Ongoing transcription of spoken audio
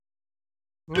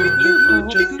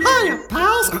Hiya,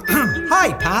 pals!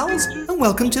 Hi, pals, and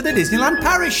welcome to the Disneyland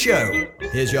Paris show.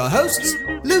 Here's your hosts,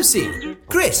 Lucy,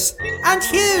 Chris, and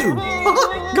Hugh.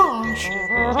 Gosh.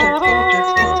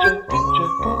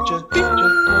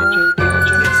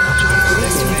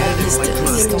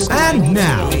 And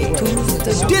now,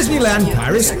 Disneyland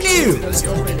Paris news.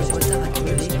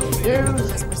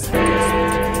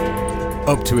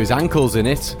 Up to his ankles in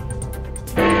it.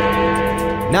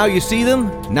 Now you see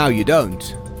them, now you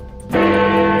don't.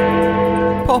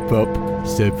 Pop-up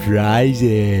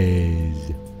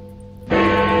surprises.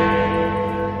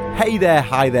 Hey there,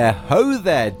 hi there, ho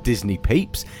there, Disney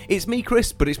peeps. It's me,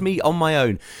 Chris, but it's me on my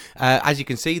own. As you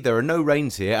can see, there are no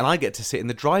reins here, and I get to sit in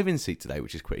the driving seat today,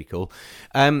 which is pretty cool.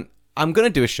 I'm going to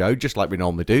do a show just like we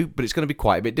normally do, but it's going to be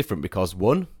quite a bit different because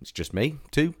 1, it's just me.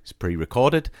 2, it's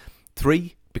pre-recorded.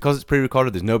 3, because it's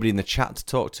pre-recorded, there's nobody in the chat to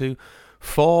talk to.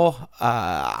 4,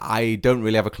 I don't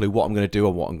really have a clue what I'm going to do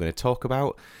or what I'm going to talk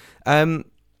about.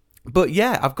 But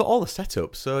yeah, I've got all the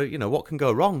setup, so, you know, what can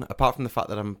go wrong, apart from the fact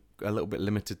that I'm a little bit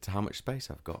limited to how much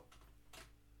space I've got.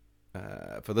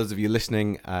 For those of you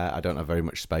listening, I don't have very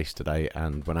much space today,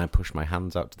 and when I push my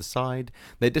hands out to the side,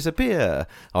 they disappear.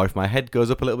 Or if my head goes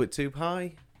up a little bit too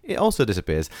high, it also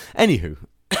disappears. Anywho,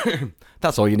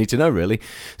 that's all you need to know, really.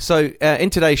 So, in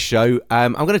today's show,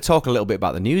 I'm going to talk a little bit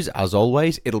about the news, as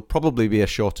always. It'll probably be a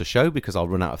shorter show because I'll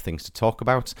run out of things to talk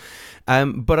about.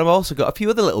 But I've also got a few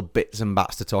other little bits and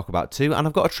bats to talk about too, and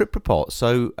I've got a trip report.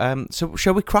 So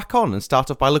shall we crack on and start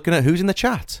off by looking at who's in the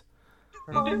chat?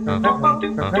 Who are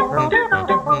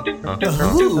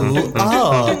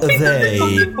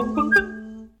they?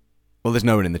 Well, there's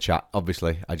no one in the chat,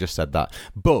 obviously. I just said that.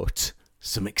 But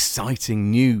some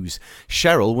exciting news.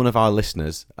 Cheryl, one of our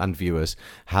listeners and viewers,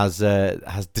 has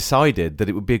decided that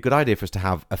it would be a good idea for us to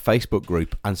have a Facebook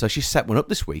group, and so she set one up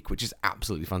this week, which is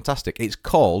absolutely fantastic. It's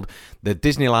called the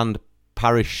Disneyland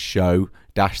Paris Show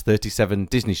 -37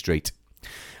 Disney Street.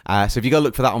 So if you go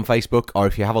look for that on Facebook, or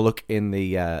if you have a look in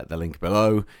the link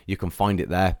below, you can find it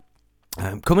there.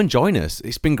 Come and join us.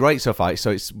 It's been great so far. So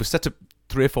it was set up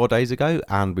 3 or 4 days ago,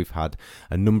 and we've had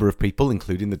a number of people,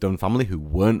 including the Dunn family, who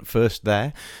weren't first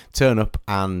there, turn up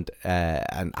and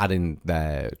add in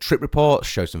their trip reports,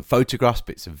 show some photographs,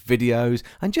 bits of videos,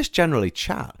 and just generally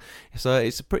chat. So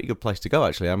it's a pretty good place to go,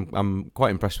 actually. I'm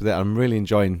quite impressed with it. I'm really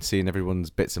enjoying seeing everyone's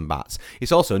bits and bats.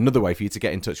 It's also another way for you to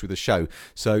get in touch with the show.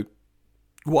 So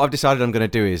what I've decided I'm going to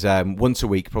do is once a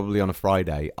week, probably on a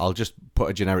Friday, I'll just put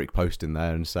a generic post in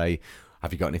there and say,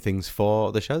 have you got any things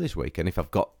for the show this week? And if you've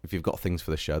got things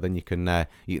for the show, then you can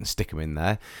stick them in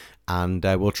there, and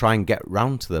we'll try and get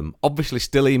round to them. Obviously,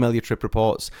 still email your trip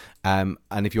reports, and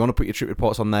if you want to put your trip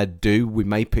reports on there, we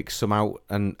may pick some out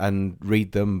and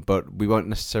read them, but we won't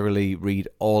necessarily read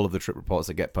all of the trip reports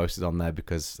that get posted on there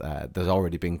because there's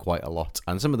already been quite a lot,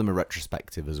 and some of them are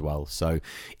retrospective as well. So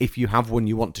if you have one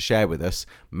you want to share with us,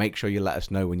 make sure you let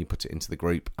us know when you put it into the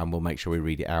group, and we'll make sure we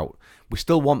read it out. We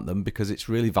still want them because it's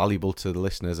really valuable to the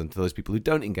listeners and to those people who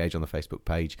don't engage on the Facebook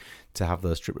page to have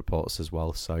those trip reports as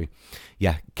well. So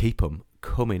yeah, keep them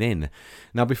coming in.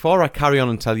 Now, before I carry on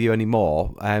and tell you any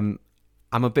more, I'm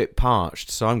a bit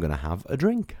parched, so I'm going to have a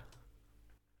drink.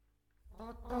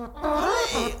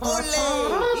 Hey,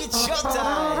 ole, it's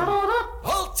showtime!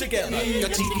 Hold together! Your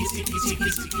tiki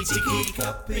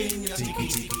cup, in your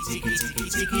tiki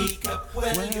cup.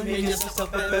 Well, you made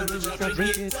yourself a beverage,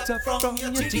 drink it up from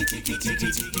your tiki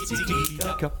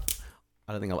cup.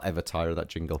 I don't think I'll ever tire of that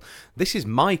jingle. This is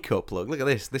my cup. Look at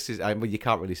this. This is well, you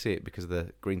can't really see it because of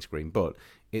the green screen, but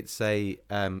it's a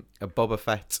Boba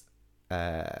Fett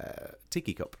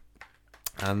tiki cup,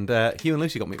 and Hugh and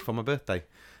Lucy got me for my birthday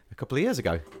a couple of years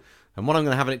ago. And what I'm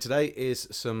going to have in it today is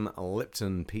some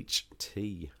Lipton peach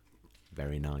tea.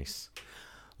 Very nice.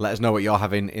 Let us know what you're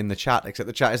having in the chat, except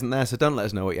the chat isn't there, so don't let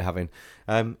us know what you're having.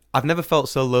 I've never felt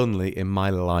so lonely in my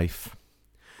life.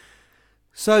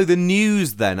 So the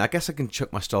news then, I guess I can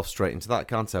chuck my stuff straight into that,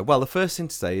 can't I? Well, the first thing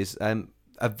to say is a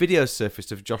video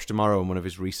surfaced of Josh D'Amaro on one of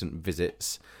his recent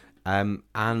visits, and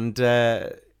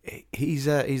he's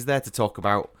there to talk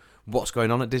about what's going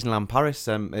on at Disneyland Paris.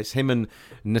 It's him and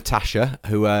Natasha,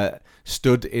 who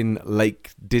stood in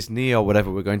Lake Disney, or whatever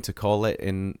we're going to call it,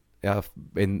 in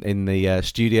the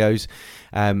studios,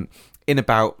 in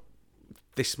about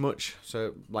this much,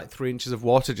 so like 3 inches of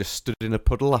water, just stood in a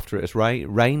puddle after it has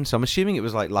rained. So I'm assuming it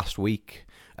was like last week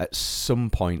at some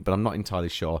point, but I'm not entirely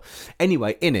sure.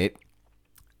 Anyway, in it,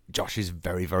 Josh is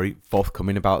very, very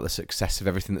forthcoming about the success of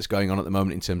everything that's going on at the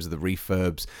moment in terms of the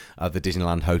refurbs of the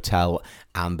Disneyland Hotel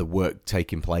and the work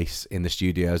taking place in the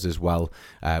studios as well,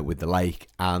 with the lake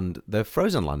and the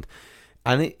Frozen Land.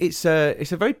 And it's a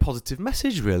very positive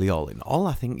message, really. All in all,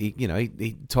 I think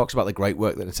he talks about the great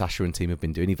work that Natasha and team have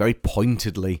been doing. He very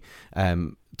pointedly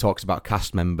talks about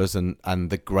cast members and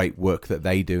the great work that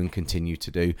they do and continue to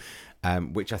do,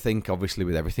 which I think, obviously,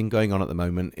 with everything going on at the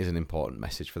moment, is an important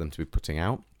message for them to be putting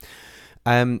out.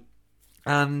 And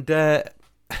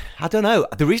I don't know.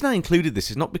 The reason I included this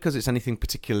is not because it's anything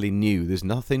particularly new. There's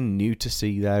nothing new to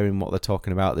see there in what they're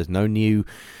talking about. There's no new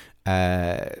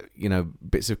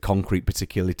bits of concrete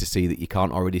particularly to see that you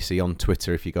can't already see on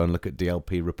Twitter if you go and look at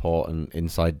DLP Report and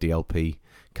inside DLP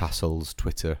Castle's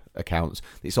Twitter accounts.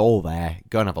 It's all there.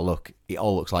 Go and have a look. It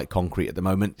all looks like concrete at the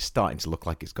moment. It's starting to look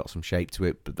like it's got some shape to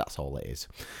it, but that's all it is.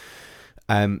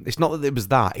 It's not that it was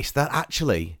that. It's that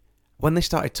actually, when they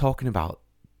started talking about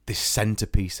this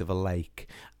centerpiece of a lake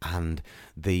and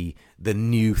the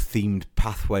new themed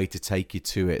pathway to take you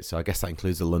to it. So I guess that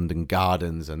includes the London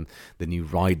Gardens and the new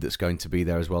ride that's going to be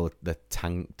there as well. The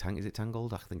is it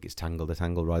Tangled? I think it's Tangled, the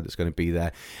Tangled ride that's going to be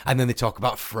there. And then they talk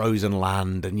about Frozen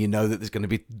Land, and you know that there's going to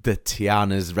be the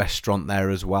Tiana's restaurant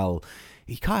there as well.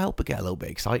 You can't help but get a little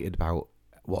bit excited about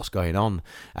what's going on.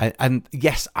 And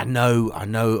yes, I know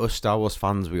us Star Wars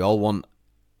fans, we all want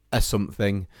a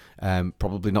something,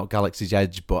 probably not Galaxy's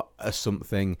Edge, but a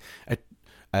something,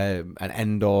 an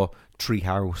Endor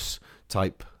treehouse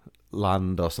type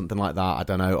land or something like that. I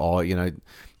don't know, or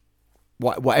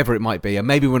whatever it might be. And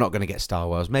maybe we're not going to get Star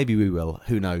Wars. Maybe we will.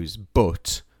 Who knows?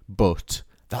 But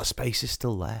that space is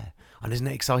still there, and isn't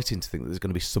it exciting to think that there's going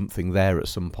to be something there at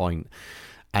some point?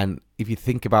 And if you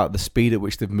think about the speed at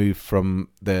which they've moved from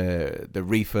the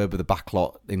refurb of the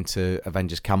backlot into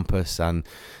Avengers Campus and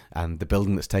the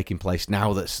building that's taking place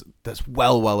now, that's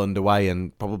well underway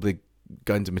and probably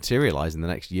going to materialise in the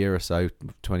next year or so,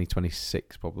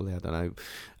 2026 probably. I don't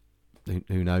know.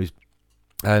 Who knows?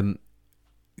 They're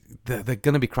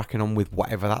going to be cracking on with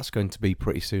whatever that's going to be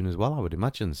pretty soon as well, I would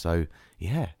imagine. So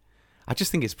yeah. I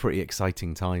just think it's a pretty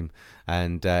exciting time,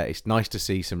 and it's nice to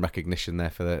see some recognition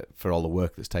there for all the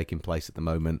work that's taking place at the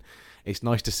moment. It's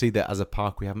nice to see that as a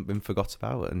park we haven't been forgot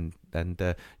about,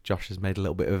 and Josh has made a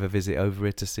little bit of a visit over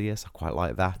here to see us. I quite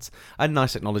like that. A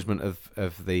nice acknowledgement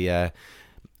of the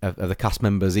cast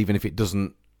members, even if it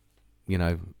doesn't,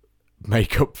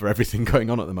 make up for everything going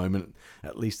on at the moment.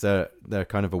 At least they're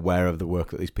kind of aware of the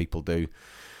work that these people do.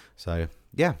 So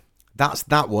yeah. That's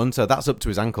that one, so that's up to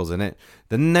his ankles in it.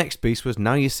 The next piece was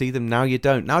Now You See Them, Now You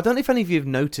Don't. Now, I don't know if any of you have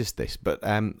noticed this, but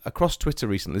across Twitter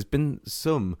recently, there's been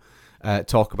some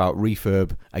talk about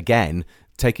refurb again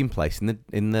taking place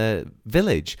in the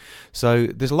village. So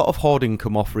there's a lot of hoarding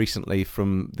come off recently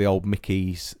from the old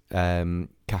Mickey's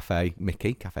Cafe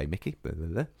Mickey. Blah,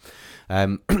 blah,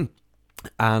 blah.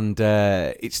 And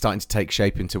it's starting to take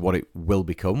shape into what it will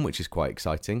become, which is quite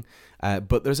exciting.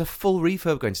 But there's a full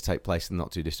refurb going to take place in the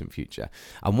not too distant future.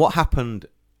 And what happened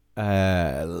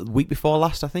week before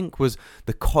last, I think, was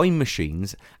the coin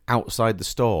machines outside the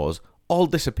stores all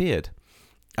disappeared.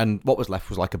 And what was left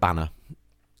was like a banner.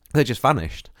 They just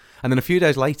vanished. And then a few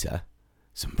days later,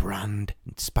 some brand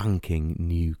spanking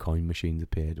new coin machines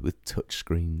appeared with touch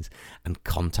screens and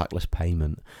contactless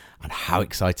payment. And how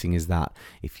exciting is that?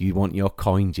 If you want your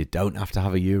coins, you don't have to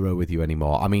have a euro with you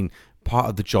anymore. I mean, part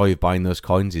of the joy of buying those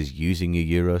coins is using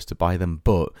your euros to buy them,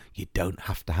 but you don't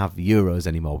have to have euros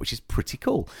anymore, which is pretty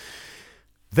cool.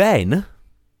 Then,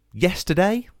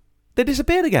 yesterday, they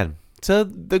disappeared again. So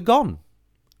they're gone.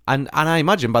 And I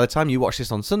imagine by the time you watch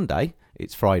this on Sunday,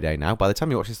 it's Friday now, by the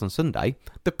time you watch this on Sunday,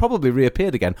 they've probably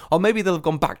reappeared again. Or maybe they'll have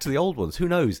gone back to the old ones. Who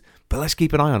knows? But let's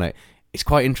keep an eye on it. It's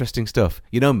quite interesting stuff.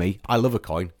 You know me, I love a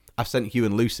coin. I've sent Hugh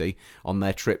and Lucy on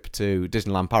their trip to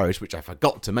Disneyland Paris, which I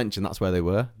forgot to mention that's where they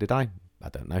were. Did I? I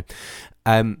don't know.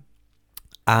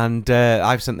 And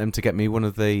I've sent them to get me one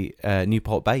of the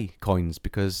Newport Bay coins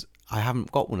because I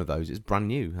haven't got one of those. It's brand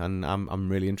new, and I'm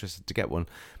really interested to get one.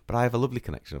 But I have a lovely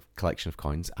collection of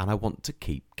coins, and I want to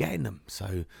keep getting them.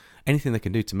 So anything they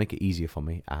can do to make it easier for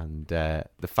me, and the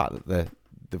fact that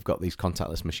they've got these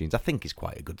contactless machines, I think is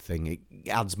quite a good thing. It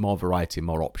adds more variety and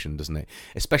more option, doesn't it?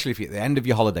 Especially if you're at the end of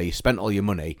your holiday, you spent all your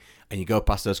money, and you go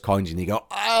past those coins and you go,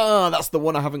 that's the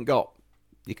one I haven't got.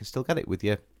 You can still get it with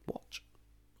your watch,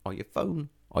 or your phone,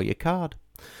 or your card.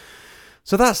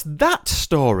 So that's that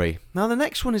story. Now the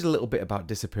next one is a little bit about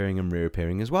disappearing and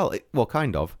reappearing as well. Well,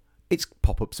 kind of. It's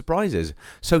pop-up surprises.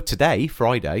 So today,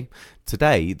 Friday,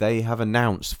 they have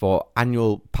announced for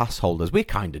annual pass holders. We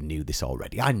kind of knew this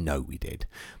already. I know we did.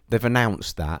 They've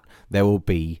announced that there will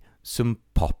be some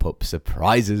pop-up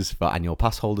surprises for annual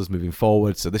pass holders moving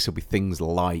forward. So this will be things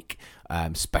like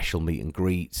special meet and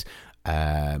greets,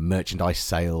 merchandise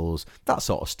sales, that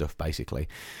sort of stuff, basically.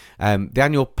 The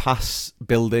annual pass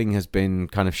building has been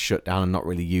kind of shut down and not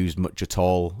really used much at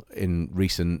all in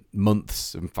recent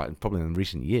months, in fact, probably in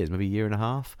recent years, maybe a year and a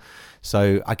half.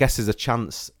 So I guess there's a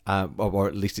chance, or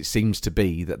at least it seems to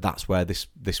be, that that's where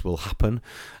this will happen.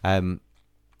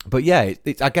 But yeah,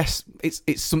 I guess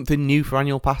it's something new for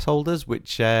annual pass holders,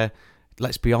 which,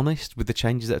 let's be honest, with the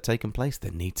changes that have taken place,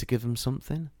 they need to give them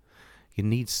something. You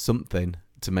need something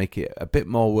to make it a bit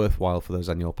more worthwhile for those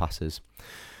annual passes.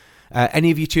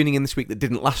 Any of you tuning in this week that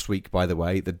didn't last week, by the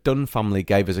way, the Dunn family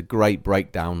gave us a great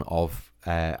breakdown of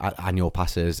annual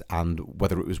passes and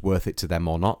whether it was worth it to them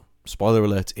or not. Spoiler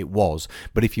alert, it was.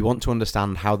 But if you want to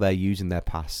understand how they're using their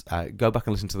pass, go back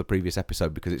and listen to the previous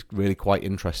episode because it's really quite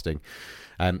interesting.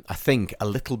 I think a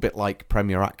little bit like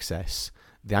Premier Access,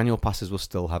 the annual passes will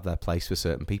still have their place for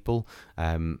certain people,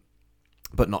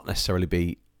 but not necessarily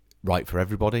be right for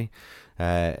everybody.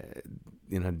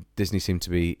 Disney seemed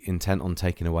to be intent on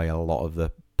taking away a lot of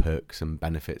the perks and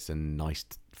benefits and nice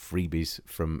freebies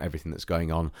from everything that's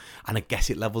going on, and I guess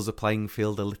it levels the playing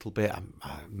field a little bit.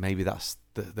 Maybe that's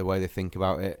the way they think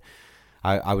about it.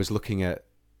 I was looking at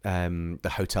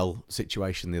the hotel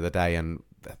situation the other day, and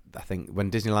I think when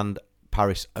Disneyland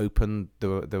Paris opened,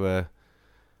 there were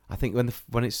I think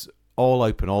when it's all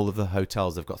open, all of the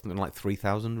hotels, they've got something like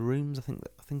 3,000 rooms. I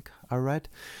think I read.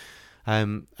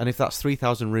 And if that's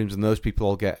 3,000 rooms and those people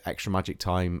all get extra magic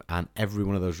time and every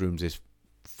one of those rooms is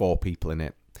 4 people in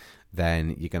it,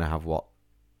 then you're going to have what?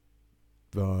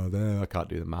 I can't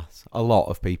do the maths. A lot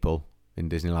of people in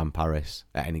Disneyland Paris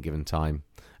at any given time.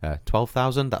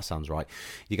 12,000? That sounds right.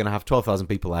 You're going to have 12,000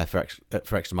 people there for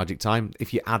extra magic time.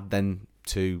 If you add then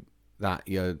to that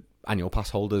your annual pass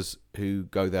holders who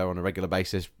go there on a regular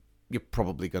basis, you're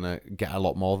probably going to get a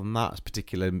lot more than that,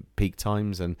 particularly peak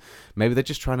times. And maybe they're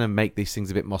just trying to make these things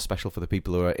a bit more special for the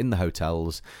people who are in the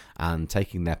hotels and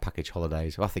taking their package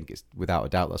holidays. So I think it's without a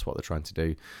doubt that's what they're trying to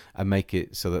do, and make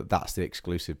it so that that's the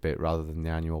exclusive bit rather than the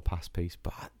annual pass piece.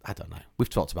 But I don't know. We've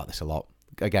talked about this a lot.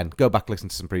 Again, go back, listen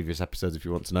to some previous episodes if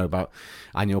you want to know about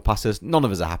annual passes. None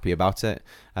of us are happy about it.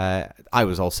 I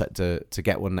was all set to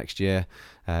get one next year.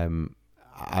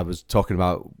 I was talking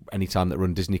about any time that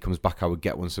Run Disney comes back, I would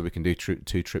get one so we can do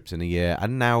 2 trips in a year.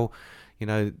 And now,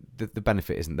 the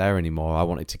benefit isn't there anymore. I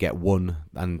wanted to get one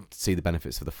and see the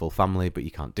benefits for the full family, but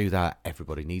you can't do that.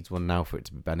 Everybody needs one now for it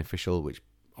to be beneficial, which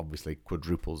obviously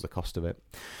quadruples the cost of it.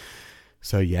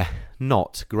 So yeah,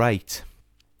 not great.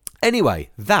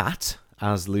 Anyway, that,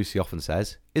 as Lucy often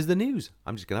says, is the news.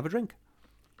 I'm just going to have a drink.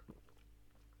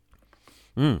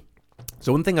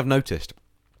 So one thing I've noticed,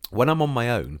 when I'm on my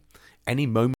own, any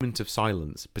moment of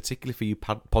silence, particularly for you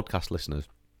podcast listeners,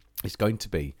 is going to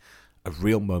be a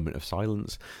real moment of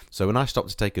silence. So when I stop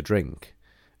to take a drink,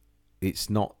 it's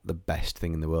not the best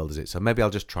thing in the world, is it? So maybe I'll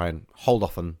just try and hold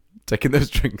off on taking those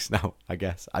drinks now, I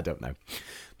guess. I don't know.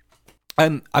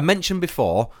 I mentioned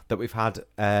before that we have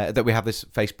this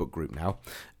Facebook group now,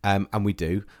 and we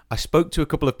do. I spoke to a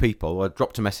couple of people. I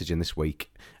dropped a message in this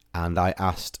week, and I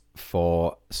asked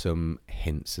for some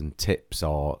hints and tips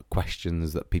or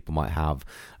questions that people might have,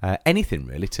 anything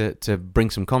really to bring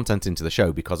some content into the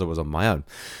show because I was on my own.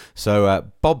 So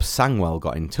Bob Sangwell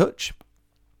got in touch.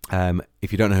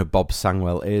 If you don't know who Bob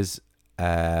Sangwell is,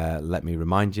 let me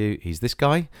remind you, he's this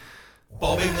guy.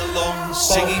 Bobbing along,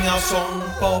 singing our song,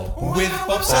 Bob, with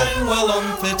Bob Sangwell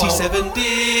on 37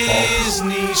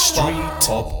 Disney Street.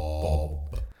 Bob.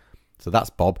 So that's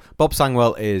Bob. Bob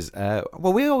Sangwell is,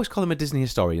 we always call him a Disney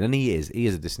historian, and he is. He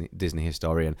is a Disney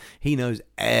historian. He knows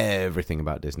everything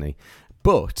about Disney.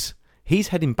 But he's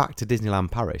heading back to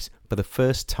Disneyland Paris for the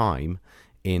first time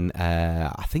in,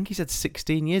 I think he said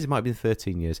 16 years. It might be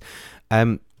 13 years.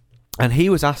 And he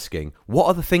was asking, what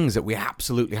are the things that we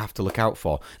absolutely have to look out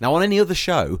for? Now, on any other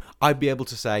show, I'd be able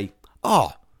to say,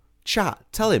 chat,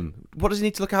 tell him, what does he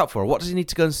need to look out for? What does he need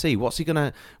to go and see? What's he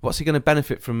gonna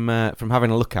benefit from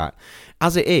having a look at?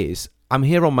 As it is, I'm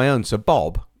here on my own. So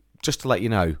Bob, just to let you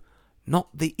know, not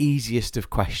the easiest of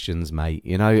questions, mate.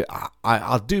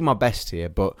 I'll do my best here,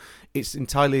 but it's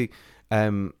entirely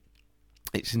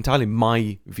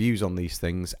my views on these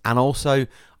things, and also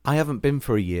I haven't been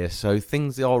for a year, so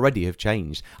things already have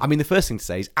changed. I mean, the first thing to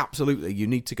say is absolutely you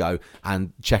need to go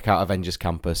and check out Avengers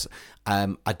Campus.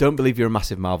 I don't believe you're a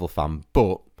massive Marvel fan,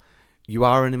 but you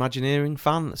are an Imagineering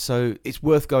fan, so it's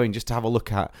worth going just to have a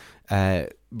look at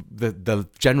the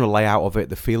general layout of it,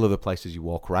 the feel of the places you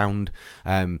walk around,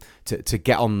 to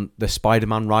get on the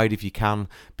Spider-Man ride if you can,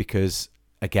 because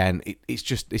again,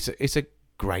 it's a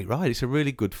great ride. It's a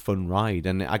really good fun ride,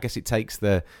 and I guess it takes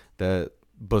the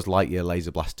Buzz Lightyear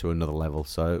laser blast to another level,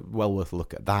 so well worth a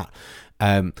look at that.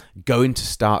 Go into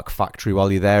Stark Factory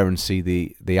while you're there and see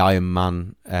the Iron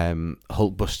Man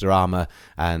Hulkbuster armor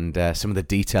and some of the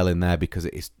detail in there, because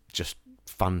it is just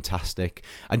fantastic.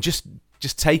 And just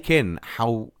take in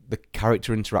how the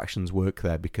character interactions work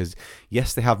there, because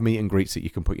yes, they have meet and greets that you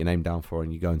can put your name down for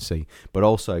and you go and see, but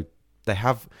also they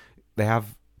have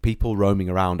people roaming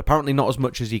around. Apparently not as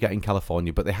much as you get in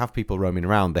California, but they have people roaming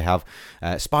around. They have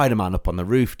Spider-Man up on the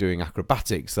roof doing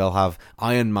acrobatics. They'll have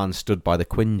Iron Man stood by the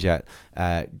Quinjet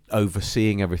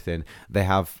overseeing everything. They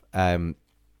have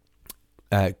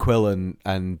Quill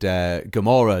and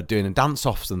Gamora doing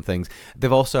dance-offs and things.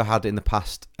 They've also had in the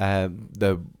past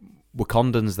the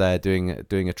Wakandans there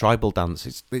doing a tribal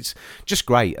dance. It's just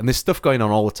great, and there's stuff going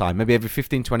on all the time. Maybe every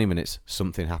 15-20 minutes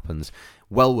something happens.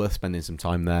 Well worth spending some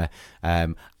time there,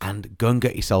 and go and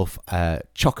get yourself a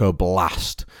Choco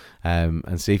Blast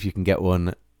and see if you can get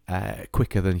one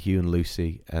quicker than Hugh and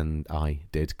Lucy and I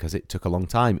did, because it took a long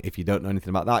time. If you don't know anything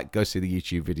about that, go see the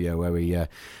YouTube video where we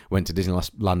went to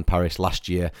Disneyland Paris last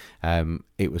year.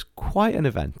 It was quite an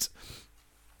event.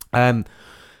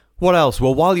 What else?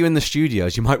 Well, while you're in the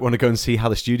studios, you might want to go and see how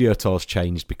the studio tour's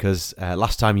changed, because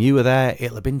last time you were there,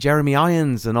 it'll have been Jeremy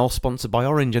Irons and all sponsored by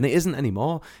Orange, and it isn't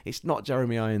anymore. It's not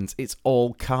Jeremy Irons, it's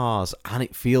all cars, and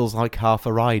it feels like half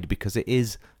a ride, because it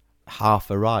is half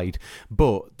a ride.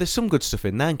 But there's some good stuff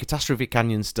in there, and Catastrophe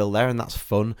Canyon's still there, and that's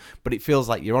fun, but it feels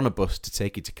like you're on a bus to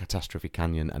take you to Catastrophe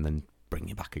Canyon and then bring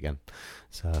you back again.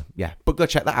 So, yeah, but go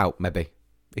check that out, maybe.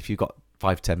 If you've got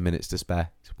 5-10 minutes to spare,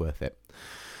 it's worth it.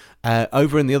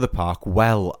 Over in the other park,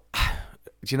 well,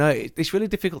 you know, it's really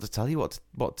difficult to tell you what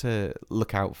to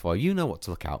look out for. You know what to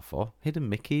look out for.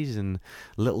 Hidden Mickeys and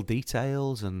little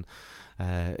details, and,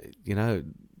 you know,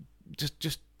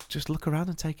 just look around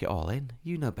and take it all in.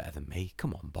 You know better than me.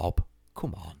 Come on, Bob.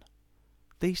 Come on.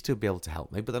 These two will be able to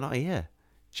help me, but they're not here.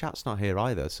 Chat's not here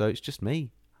either, so it's just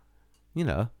me. You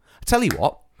know. I tell you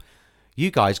what, you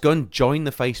guys go and join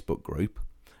the Facebook group.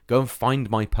 Go and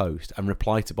find my post and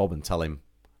reply to Bob and tell him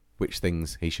which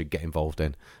things he should get involved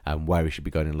in and where he should be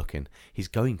going and looking. He's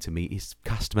going to meet his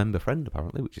cast member friend,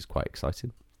 apparently, which is quite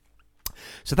exciting.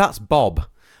 So that's Bob.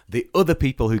 The other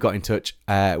people who got in touch,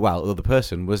 the other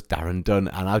person was Darren Dunn,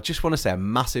 and I just want to say a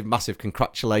massive, massive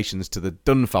congratulations to the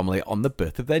Dunn family on the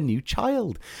birth of their new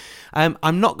child.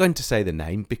 I'm not going to say the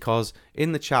name, because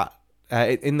in the chat,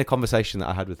 in the conversation that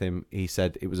I had with him, he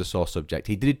said it was a sore subject.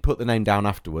 He did put the name down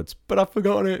afterwards, but I've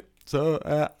forgotten it,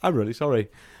 so I'm really sorry.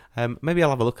 Maybe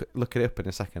I'll have a look it up in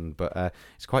a second, but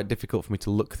it's quite difficult for me to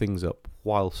look things up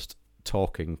whilst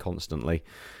talking constantly,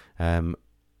 and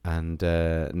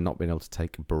not being able to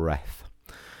take a breath.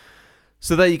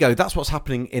 So there you go. That's what's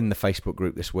happening in the Facebook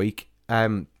group this week.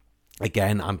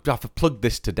 Again, I've plugged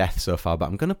this to death so far, but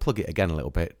I'm going to plug it again a little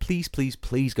bit. Please, please,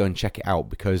 please go and check it out,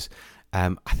 because I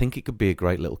think it could be a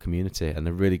great little community and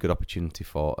a really good opportunity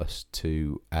for us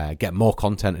to get more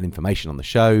content and information on the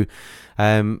show.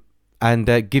 And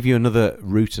give you another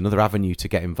route, another avenue to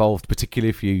get involved, particularly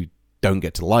if you don't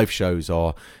get to live shows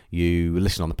or you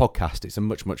listen on the podcast. It's a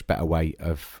much, much better way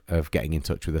of getting in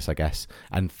touch with us, I guess,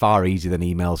 and far easier than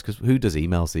emails, because who does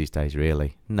emails these days,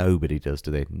 really? Nobody does,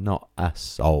 do they? Not a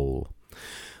soul.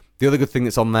 The other good thing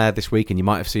that's on there this week, and you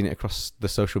might have seen it across the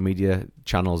social media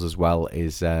channels as well,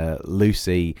 is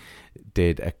Lucy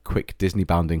did a quick Disney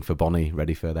bounding for Bonnie,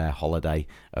 ready for their holiday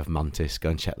of Mantis. Go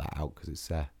and check that out,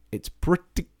 because it's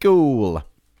pretty cool.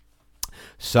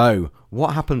 So,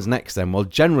 what happens next then? Well,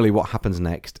 generally what happens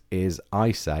next is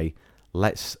I say,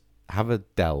 let's have a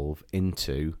delve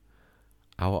into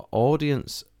our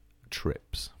audience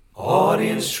trips.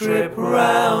 Audience trip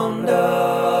roundup.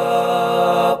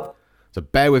 So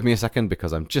bear with me a second,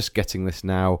 because I'm just getting this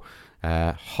now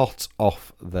hot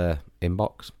off the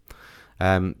inbox.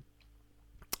 And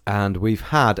we've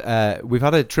had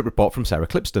a trip report from Sarah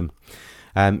Clipston.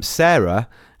 Sarah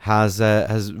has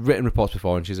written reports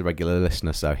before, and she's a regular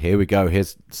listener, so here we go.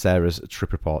 Here's Sarah's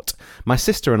trip report. My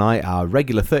sister and I are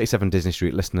regular 37 Disney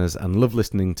Street listeners and love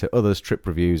listening to others' trip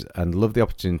reviews and love the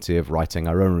opportunity of writing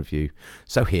our own review.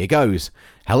 So here goes.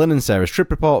 Helen and Sarah's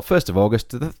trip report, 1st of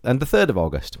August and the 3rd of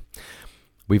August.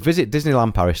 We visit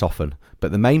Disneyland Paris often,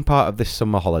 but the main part of this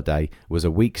summer holiday was a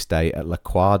week stay at La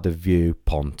Croix de Vieux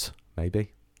Pont.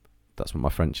 Maybe? That's what my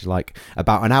French is like.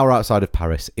 About an hour outside of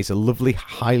Paris. It's a lovely,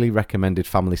 highly recommended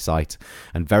family site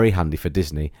and very handy for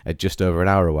Disney at just over an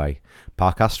hour away.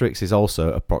 Parc Asterix is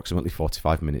also approximately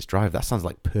 45 minutes drive. That sounds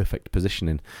like perfect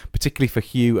positioning, particularly for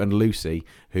Hugh and Lucy,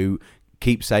 who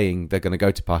keep saying they're going to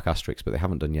go to Parc Asterix, but they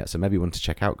haven't done yet. So maybe one to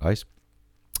check out, guys.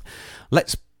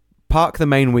 Let's Park the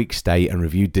main week stay and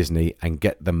review Disney and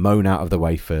get the moan out of the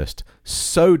way first.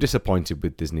 So disappointed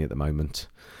with Disney at the moment.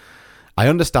 I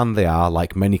understand they are,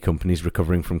 like many companies,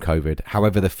 recovering from COVID.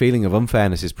 However, the feeling of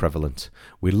unfairness is prevalent.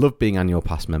 We love being annual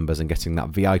pass members and getting that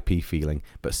VIP feeling,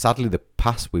 but sadly the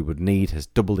pass we would need has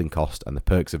doubled in cost and the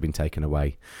perks have been taken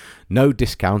away. No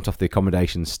discount off the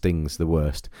accommodation stings the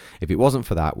worst. If it wasn't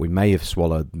for that, we may have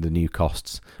swallowed the new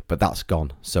costs, but that's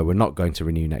gone, so we're not going to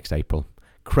renew next April.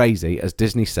 Crazy, as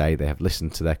Disney say they have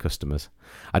listened to their customers.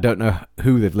 I don't know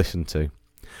who they've listened to.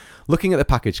 Looking at the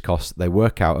package costs, they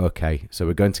work out okay, so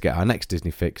we're going to get our next Disney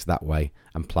fix that way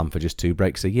and plan for just 2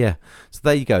 breaks a year. So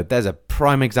there you go. There's a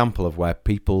prime example of where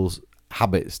people's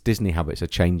habits, Disney habits, are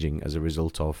changing as a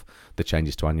result of the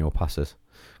changes to annual passes.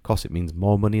 Of course, it means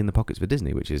more money in the pockets for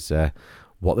Disney, which is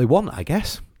what they want, I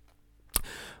guess.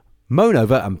 Moan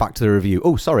over and back to the review.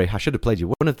 Oh, sorry, I should have played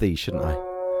you one of these, shouldn't I?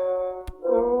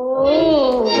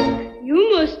 Oh,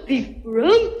 you must be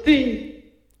grumpy.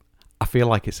 I feel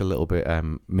like it's a little bit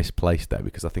misplaced there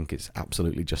because I think it's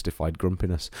absolutely justified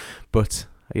grumpiness. But,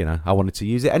 you know, I wanted to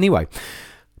use it anyway.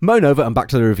 Moan over and back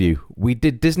to the review. We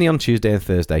did Disney on Tuesday and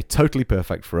Thursday, totally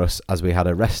perfect for us as we had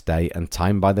a rest day and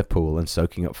time by the pool and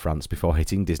soaking up France before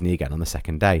hitting Disney again on the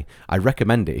second day. I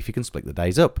recommend it if you can split the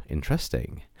days up.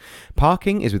 Interesting.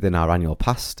 Parking is within our annual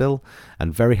pass still,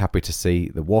 and very happy to see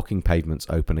the walking pavements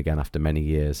open again after many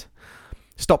years.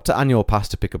 Stopped at annual pass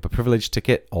to pick up a privilege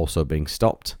ticket, also being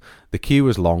stopped. The queue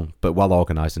was long, but well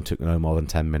organised and took no more than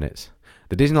 10 minutes.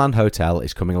 The Disneyland Hotel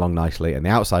is coming along nicely and the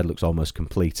outside looks almost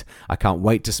complete. I can't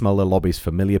wait to smell the lobby's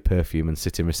familiar perfume and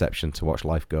sit in reception to watch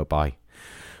life go by.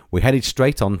 We headed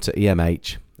straight on to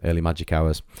EMH, Early Magic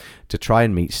Hours, to try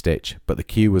and meet Stitch, but the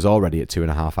queue was already at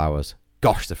 2.5 hours.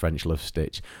 Gosh, the French love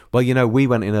Stitch. Well, you know, we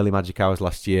went in Early Magic Hours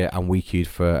last year and we queued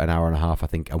for an hour and a half, I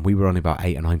think, and we were only about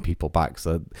 8 or 9 people back.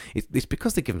 So it's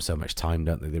because they give them so much time,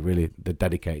 don't they? They're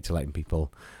dedicated to letting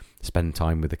people spend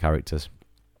time with the characters.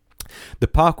 The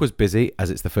park was busy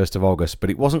as it's the 1st of August, but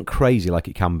it wasn't crazy like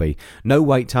it can be. No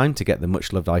wait time to get the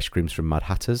much-loved ice creams from Mad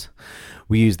Hatters.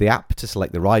 We used the app to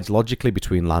select the rides logically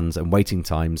between lands and waiting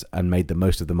times and made the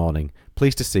most of the morning.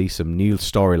 Pleased to see some new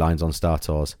storylines on Star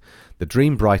Tours. The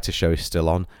Dream Brighter show is still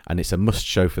on, and it's a must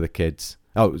show for the kids.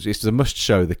 Oh, it's a must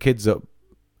show the kids up.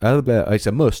 It's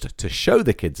a must to show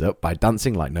the kids up by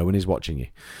dancing like no one is watching you.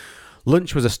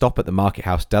 Lunch was a stop at the Market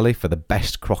House Deli for the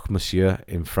best croque monsieur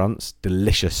in France.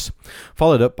 Delicious.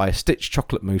 Followed up by a Stitch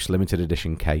chocolate mousse limited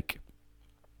edition cake.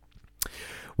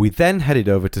 We then headed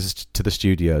over to the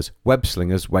studios. Web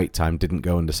Slingers wait time didn't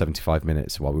go under 75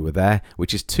 minutes while we were there,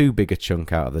 which is too big a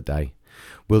chunk out of the day.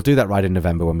 We'll do that ride in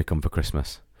November when we come for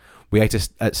Christmas. We ate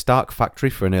at Stark Factory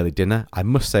for an early dinner. I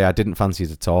must say I didn't fancy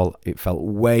it at all. It felt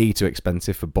way too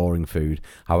expensive for boring food.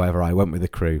 However, I went with the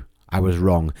crew. I was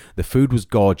wrong. The food was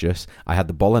gorgeous. I had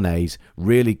the bolognese,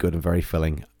 really good and very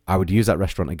filling. I would use that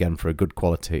restaurant again for a good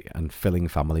quality and filling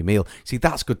family meal. See,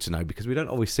 that's good to know because we don't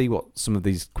always see what some of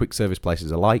these quick service places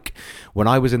are like. When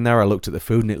I was in there, I looked at the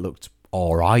food and it looked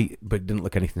all right, but it didn't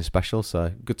look anything special.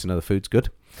 So good to know the food's good.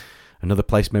 Another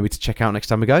place maybe to check out next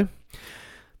time we go.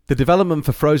 The development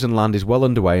for Frozen Land is well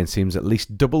underway and seems at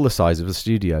least double the size of the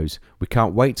studios. We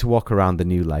can't wait to walk around the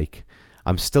new lake.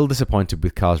 I'm still disappointed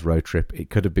with Cars Road Trip. It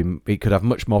could have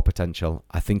much more potential.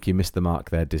 I think you missed the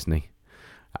mark there, Disney.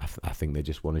 I think they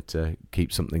just wanted to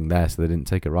keep something there, so they didn't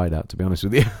take a ride out, to be honest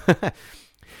with you.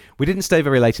 We didn't stay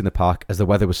very late in the park as the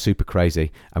weather was super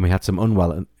crazy, and we had someone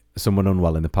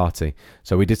unwell in the party.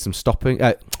 So we did some shopping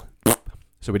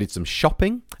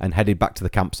and headed back to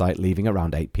the campsite, leaving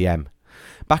around 8 p.m.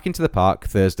 Back into the park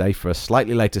Thursday for a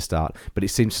slightly later start, but it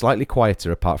seemed slightly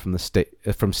quieter apart from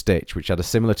from Stitch, which had a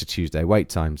similar to Tuesday wait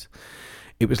times.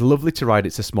 It was lovely to ride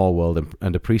It's a Small World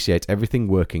and appreciate everything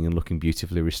working and looking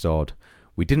beautifully restored.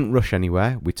 We didn't rush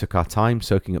anywhere. We took our time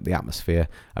soaking up the atmosphere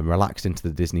and relaxed into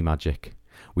the Disney magic.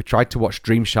 We tried to watch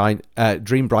Dream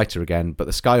Brighter again, but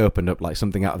the sky opened up like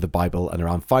something out of the Bible and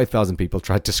around 5,000 people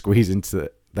tried to squeeze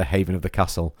into the haven of the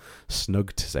castle.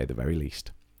 Snug, to say the very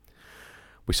least.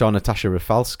 We saw Natasha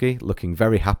Rafalski looking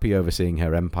very happy overseeing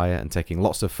her empire and taking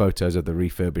lots of photos of the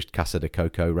refurbished Casa de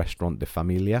Coco Restaurant de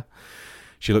Familia.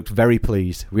 She looked very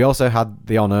pleased. We also had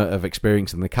the honour of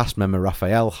experiencing the cast member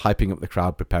Raphael hyping up the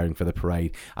crowd preparing for the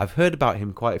parade. I've heard about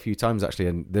him quite a few times actually,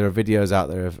 and there are videos out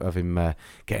there of him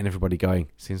getting everybody going.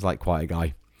 Seems like quite a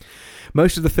guy.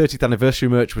 Most of the 30th anniversary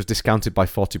merch was discounted by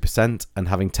 40%, and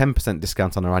having 10%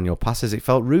 discount on our annual passes, it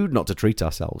felt rude not to treat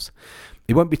ourselves.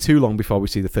 It won't be too long before we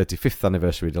see the 35th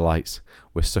anniversary delights.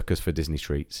 We're suckers for Disney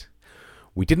treats.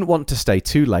 We didn't want to stay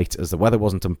too late as the weather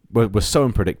was so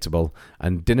unpredictable,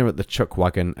 and dinner at the Chuck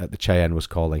Wagon at the Cheyenne was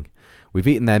calling. We've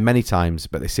eaten there many times,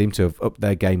 but they seem to have upped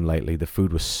their game lately. The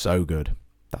food was so good.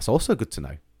 That's also good to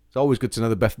know. It's always good to know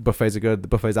the buffets are good. The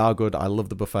buffets are good. I love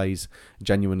the buffets,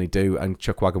 genuinely do. And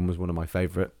Chuckwagon was one of my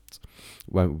favourites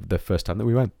the first time that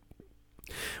we went.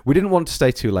 We didn't want to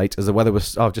stay too late as the weather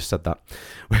was... Oh, I've just said that.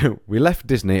 We left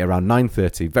Disney around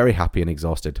 9:30, very happy and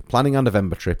exhausted, planning our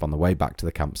November trip on the way back to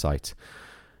the campsite.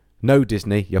 No,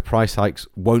 Disney, your price hikes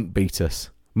won't beat us.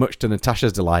 Much to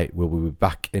Natasha's delight, we'll be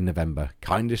back in November.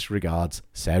 Kindest regards,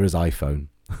 Sarah's iPhone.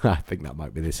 I think that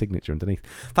might be the signature underneath.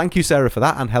 Thank you, Sarah, for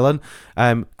that, and Helen.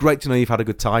 Great to know you've had a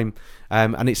good time.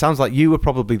 And it sounds like you were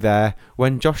probably there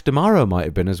when Josh DeMaro might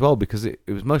have been as well, because it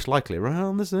was most likely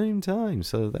around the same time.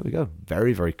 So there we go.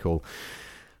 Very, very cool.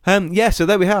 So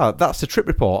there we are. That's the trip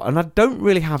report. And I don't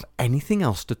really have anything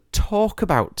else to talk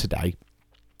about today.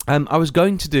 I was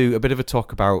going to do a bit of a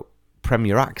talk about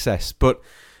Premier Access, but...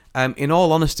 in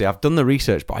all honesty, I've done the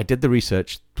research, but I did the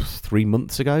research 3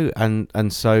 months ago,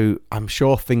 and so I'm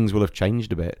sure things will have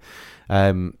changed a bit.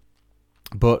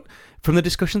 But from the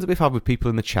discussions that we've had with people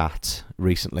in the chat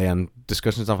recently, and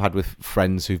discussions I've had with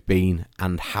friends who've been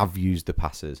and have used the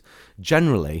passes,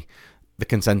 generally the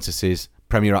consensus is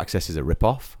Premier Access is a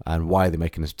rip-off, and why are they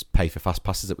making us pay for fast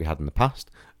passes that we had in the past?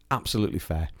 Absolutely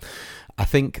fair. I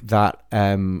think that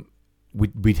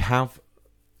we'd have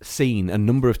seen a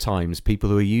number of times people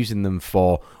who are using them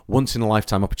for once in a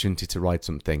lifetime opportunity to ride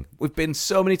something. We've been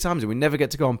so many times and we never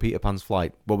get to go on Peter Pan's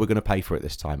flight. Well, we're going to pay for it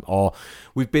this time. Or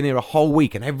we've been here a whole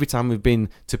week and every time we've been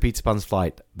to Peter Pan's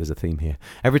flight, there's a theme here.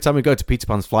 Every time we go to Peter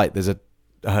Pan's flight, there's a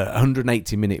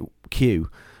 180-minute queue.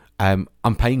 I'm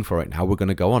paying for it now. We're going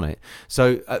to go on it.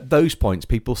 So at those points,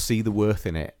 people see the worth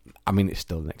in it. I mean, it's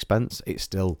still an expense. It's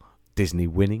still Disney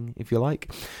winning, if you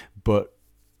like. But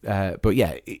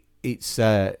yeah, it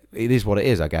is what it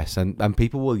is, I guess, and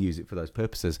people will use it for those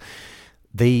purposes.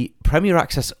 The Premier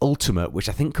Access Ultimate, which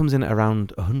I think comes in at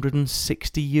around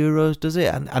 €160, does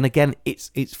it? And again, it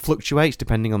fluctuates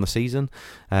depending on the season,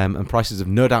 and prices have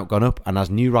no doubt gone up, and as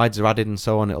new rides are added and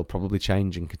so on, it'll probably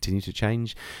change and continue to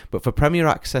change. But for Premier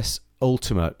Access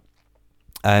Ultimate,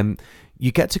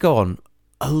 you get to go on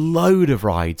a load of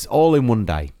rides all in one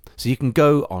day. So you can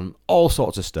go on all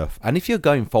sorts of stuff. And if you're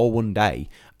going for one day,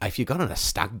 if you're going on a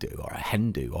stag do or a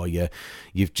hen do, or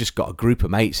you've just got a group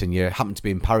of mates and you happen to be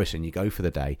in Paris and you go for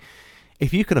the day,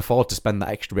 if you can afford to spend that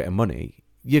extra bit of money,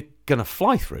 you're going to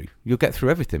fly through. You'll get through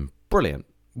everything. Brilliant.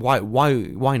 Why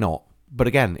not? But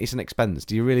again, it's an expense.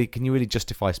 Can you really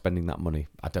justify spending that money?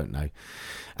 I don't know.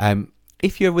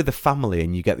 If you're with a family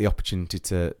and you get the opportunity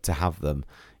to have them,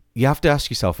 you have to ask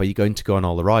yourself, are you going to go on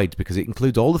all the rides? Because it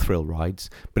includes all the thrill rides,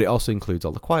 but it also includes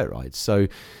all the quiet rides. So,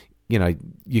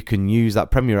 you can use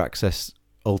that Premier Access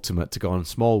Ultimate to go on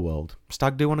Small World.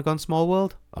 Stag do want to go on Small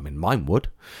World? I mean, mine would,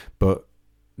 but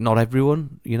not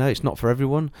everyone. It's not for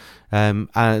everyone.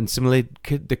 And similarly,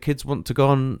 the kids want to go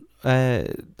on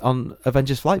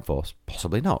Avengers Flight Force?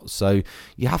 Possibly not. So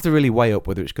you have to really weigh up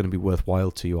whether it's going to be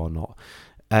worthwhile to you or not.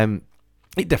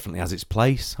 It definitely has its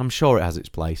place. I'm sure it has its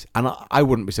place. And I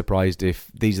wouldn't be surprised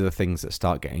if these are the things that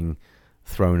start getting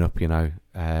thrown up,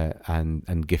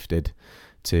 and gifted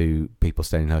to people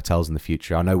staying in hotels in the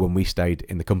future. I know when we stayed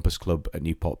in the Compass Club at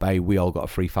Newport Bay, we all got a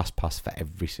free fast pass for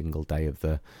every single day of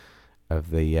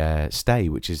the stay,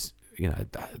 which is,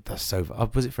 that's so...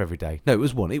 Was it for every day? No, it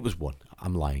was one.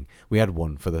 I'm lying. We had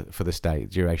one for the stay,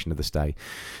 duration of the stay.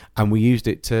 And we used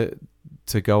it to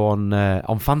go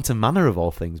on Phantom Manor of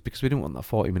all things, because we didn't want that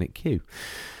 40-minute queue.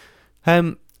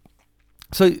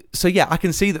 So yeah, I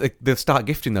can see that they'll start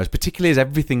gifting those, particularly as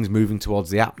everything's moving towards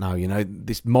the app now.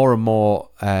 This more and more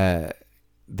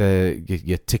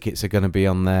your tickets are going to be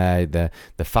on there,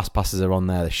 the fast passes are on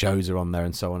there, the shows are on there,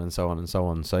 and so on and so on and so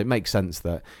on. So it makes sense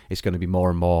that it's going to be more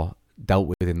and more dealt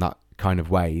with in that kind of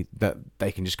way, that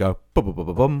they can just go bum bum bum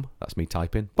bum bum. That's me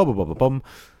typing bum bum bum bum bum.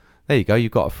 There you go.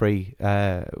 You've got a free.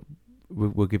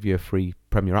 We'll give you a free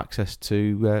Premier Access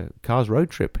to Cars Road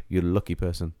Trip. You lucky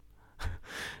person.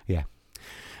 Yeah.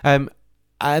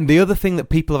 And the other thing that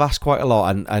people have asked quite a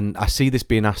lot, and I see this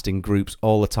being asked in groups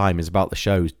all the time, is about the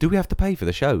shows. Do we have to pay for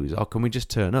the shows, or can we just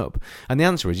turn up? And the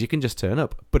answer is you can just turn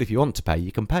up. But if you want to pay,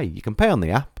 you can pay. You can pay on the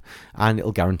app, and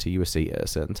it'll guarantee you a seat at a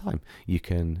certain time. You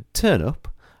can turn up,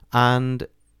 and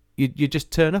you just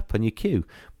turn up and you queue.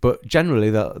 But generally,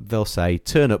 they'll say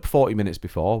turn up 40 minutes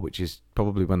before, which is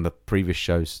probably when the previous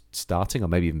show's starting, or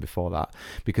maybe even before that,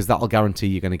 because that'll guarantee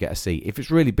you're going to get a seat. If it's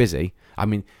really busy, I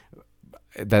mean...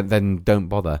 Then don't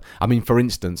bother. I mean, for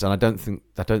instance, and I don't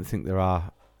think there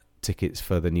are tickets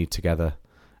for the New Together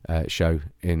show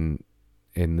in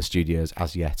the studios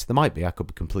as yet. There might be. I could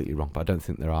be completely wrong, but I don't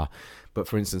think there are. But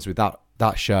for instance, with that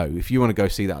that show, if you want to go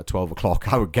see that at 12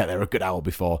 o'clock, I would get there a good hour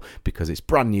before, because it's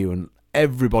brand new and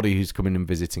everybody who's coming and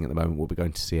visiting at the moment will be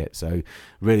going to see it. So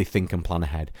really think and plan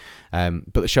ahead.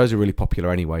 But the shows are really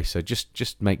popular anyway, so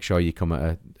just make sure you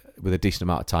come with a decent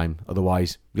amount of time.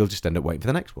 Otherwise, you'll just end up waiting for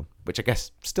the next one, which I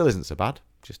guess still isn't so bad.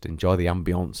 Just enjoy the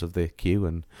ambience of the queue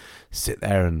and sit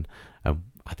there and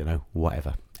I don't know,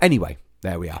 whatever. Anyway,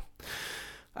 there we are.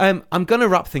 I'm going to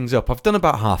wrap things up. I've done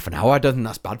about half an hour. I don't think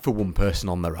that's bad for one person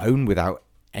on their own without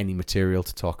any material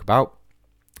to talk about.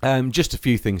 Just a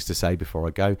few things to say before I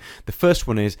go. The first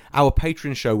one is our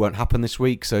Patreon show won't happen this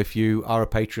week, so if you are a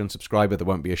Patreon subscriber, there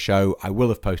won't be a show. I will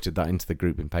have posted that into the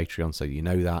group in Patreon, so you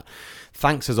know that.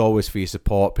 Thanks as always for your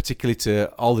support, particularly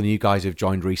to all the new guys who've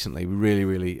joined recently. We really,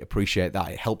 really appreciate that.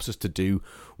 It helps us to do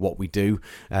what we do.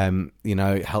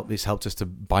 It's helped us to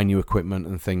buy new equipment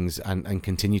and things and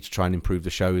continue to try and improve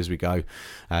the show as we go.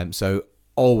 So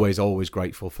always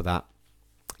grateful for that.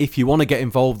 If you want to get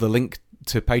involved, the link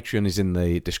to Patreon is in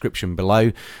the description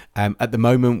below. At the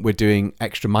moment, we're doing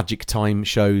extra Magic Time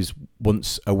shows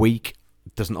once a week.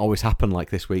 It doesn't always happen like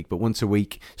this week, but once a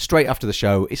week, straight after the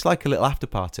show. It's like a little after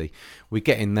party. We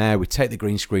get in there, we take the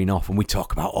green screen off, and we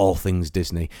talk about all things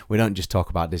Disney. We don't just talk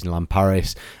about Disneyland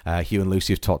Paris. Hugh and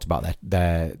Lucy have talked about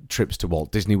their trips to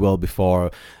Walt Disney World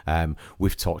before.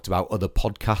 We've talked about other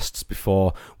podcasts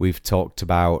before. We've talked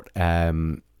about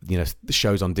the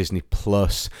shows on Disney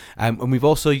Plus, and we've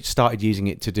also started using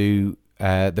it to do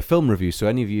the film review. So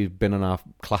any of you who've been on our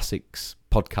classics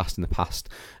podcast in the past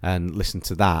and listened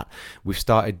to that, we've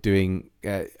started doing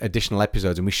additional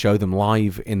episodes, and we show them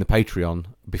live in the Patreon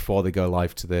before they go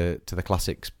live to the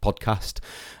classics podcast.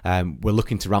 We're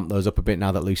looking to ramp those up a bit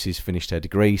now that Lucy's finished her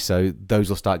degree, so those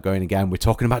will start going again. We're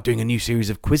talking about doing a new series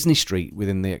of Quizney Street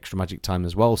within the Extra Magic Time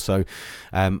as well. So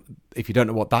if you don't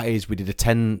know what that is, we did a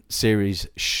 10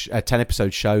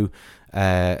 episode show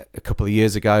a couple of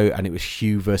years ago, and it was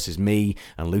Hugh versus me,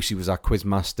 and Lucy was our quiz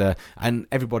master, and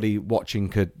everybody watching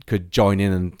could join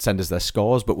in and send us their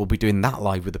scores. But we'll be doing that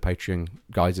live with the Patreon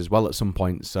guys as well at some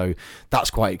point, so that's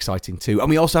quite exciting too. And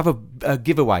we also have a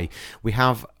giveaway. We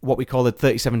have what we call the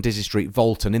 37 Disney Street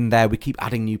Vault, and in there we keep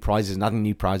adding new prizes,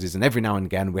 and every now and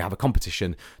again we have a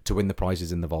competition to win the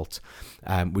prizes in the vault.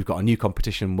 We've got a new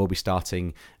competition we'll be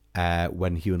starting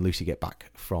when Hugh and Lucy get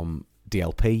back from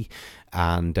DLP,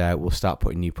 and we'll start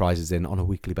putting new prizes in on a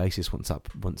weekly basis once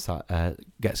that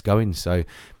gets going. So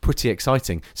pretty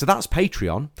exciting. So that's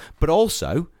Patreon. But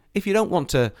also, if you don't want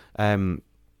to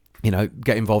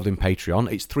get involved in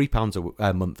Patreon, it's £3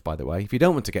 a month, by the way. If you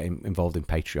don't want to get involved in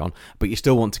Patreon, but you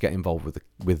still want to get involved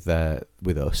with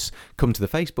us, come to the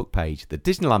Facebook page, the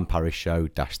Disneyland Paris Show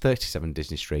 -37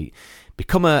 Disney Street.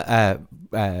 Become a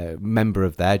member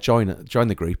of there. Join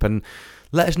the group and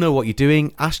let us know what you're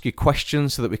doing. Ask your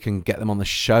questions so that we can get them on the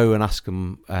show and ask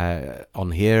them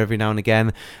on here every now and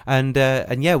again. And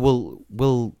yeah,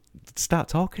 we'll start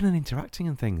talking and interacting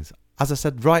and things. As I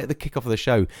said right at the kickoff of the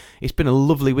show, it's been a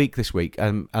lovely week this week.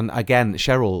 And again,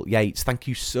 Cheryl Yates, thank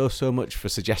you so much for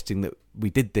suggesting that we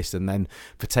did this and then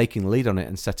for taking the lead on it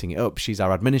and setting it up. She's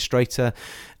our administrator.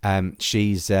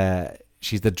 She's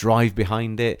the drive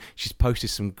behind it. She's posted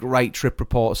some great trip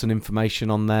reports and information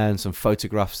on there and some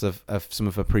photographs of some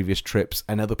of her previous trips,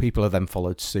 and other people have then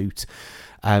followed suit.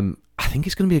 I think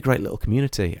it's going to be a great little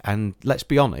community, and let's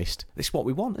be honest, this is what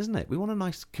we want, isn't it? We want a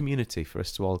nice community for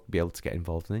us to all be able to get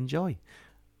involved and enjoy.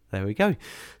 There we go.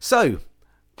 So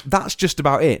that's just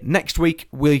about it. Next week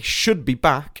we should be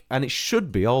back, and it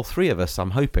should be all three of us,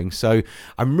 I'm hoping. So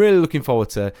I'm really looking forward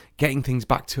to getting things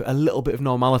back to a little bit of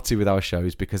normality with our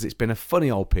shows, because it's been a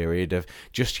funny old period of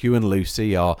just Hugh and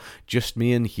Lucy, or just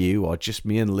me and Hugh, or just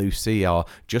me and Lucy, or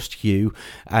just Hugh,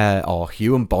 or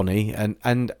Hugh and Bonnie,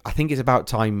 and I think it's about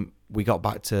time we got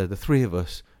back to the three of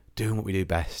us doing what we do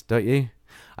best, don't you?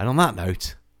 And on that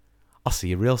note, I'll see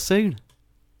you real soon.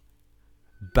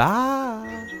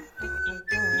 Bye.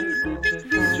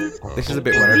 This is a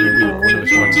bit where every week one of us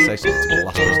tries to say something to the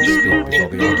last person to speak before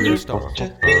the audio stops.